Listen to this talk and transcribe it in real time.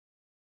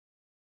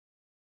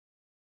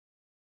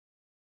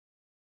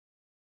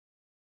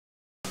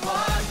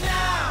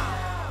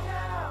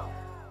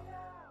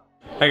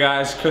Hey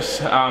guys,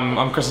 Chris.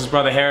 I'm Chris's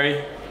brother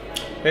Harry.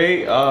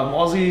 Hey,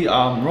 Aussie,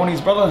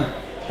 Ronnie's brother.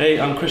 Hey,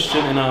 I'm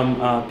Christian and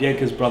I'm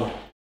Bianca's brother.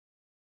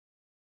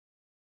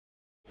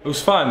 It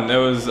was fun. There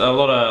was a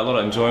lot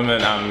of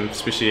enjoyment,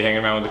 especially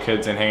hanging around with the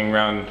kids and hanging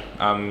around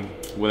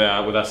with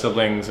our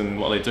siblings and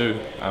what they do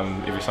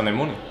every Sunday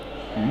morning.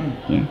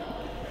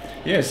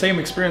 Yeah, same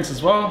experience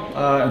as well.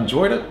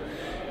 Enjoyed it.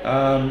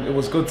 It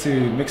was good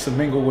to mix and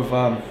mingle with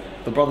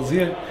the brothers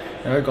here.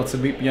 Got to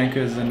meet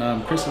Bianca's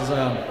and Chris's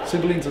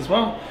siblings as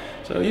well.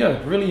 So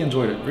yeah, really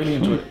enjoyed it. Really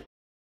enjoyed it.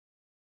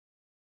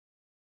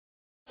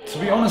 To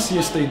be honest,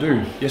 yes they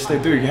do. Yes they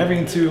do.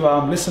 Having to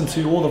listen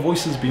to all the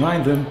voices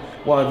behind them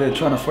while they're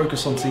trying to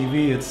focus on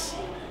TV,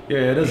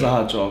 it is a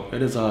hard job.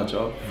 It is a hard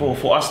job.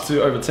 For us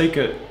to overtake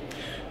it,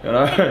 you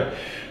know,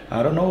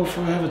 I don't know if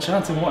we'll have a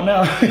chance in what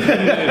now.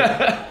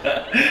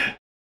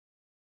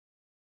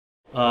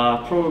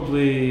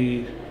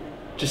 Probably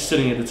just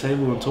sitting at the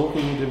table and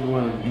talking with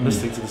everyone and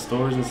listening to the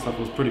stories and stuff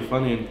was pretty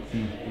funny, and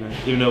you know,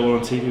 even though we're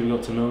on TV, we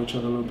got to know each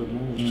other a little bit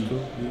more, which is cool.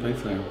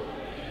 Basically.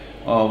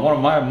 One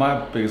of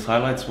my biggest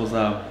highlights was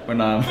when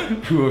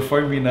we were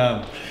filming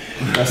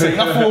saying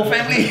up for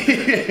family.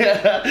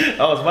 That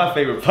was my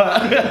favourite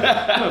part.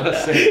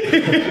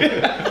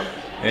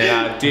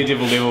 Yeah,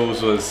 Daredevil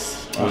Levels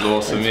was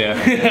awesome. Yeah,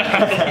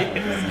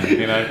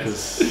 you know,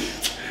 because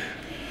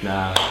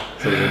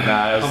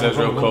it was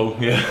real cool.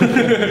 Yeah,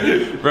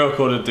 real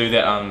cool to do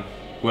that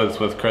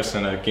with Chris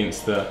and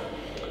against the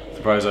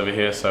bros over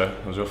here. So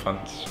it was real fun.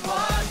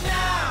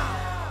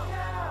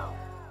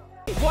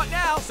 What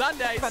now?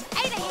 Sundays from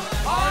 8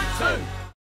 AM on 2.